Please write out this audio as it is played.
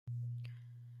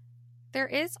There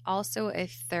is also a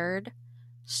third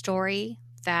story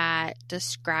that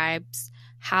describes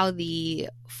how the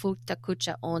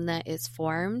Futakucha Onna is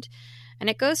formed. And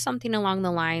it goes something along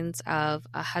the lines of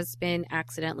a husband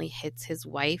accidentally hits his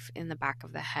wife in the back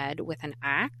of the head with an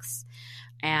axe.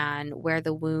 And where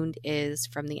the wound is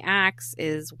from the axe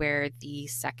is where the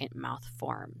second mouth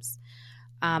forms.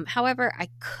 However, I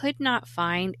could not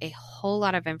find a whole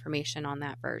lot of information on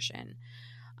that version.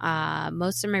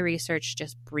 Most of my research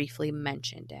just briefly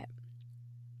mentioned it.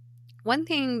 One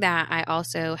thing that I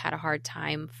also had a hard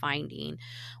time finding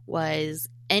was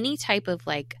any type of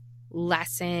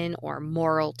lesson or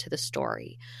moral to the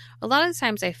story. A lot of the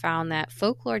times I found that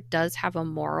folklore does have a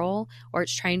moral, or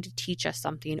it's trying to teach us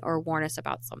something or warn us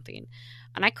about something.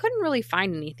 And I couldn't really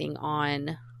find anything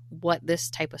on what this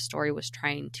type of story was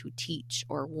trying to teach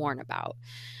or warn about.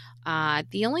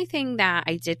 The only thing that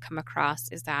I did come across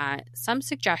is that some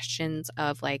suggestions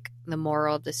of the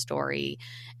moral of the story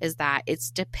is that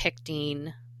it's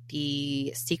depicting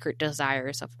the secret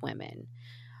desires of women.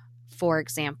 For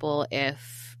example,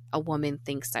 if a woman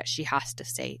thinks that she has to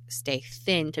stay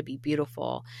thin to be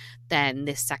beautiful, then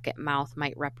this second mouth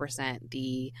might represent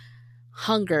the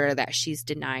hunger that she's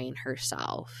denying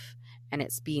herself. And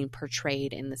it's being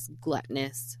portrayed in this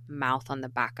gluttonous mouth on the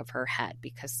back of her head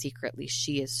because secretly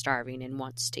she is starving and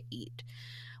wants to eat,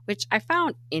 which I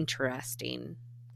found interesting.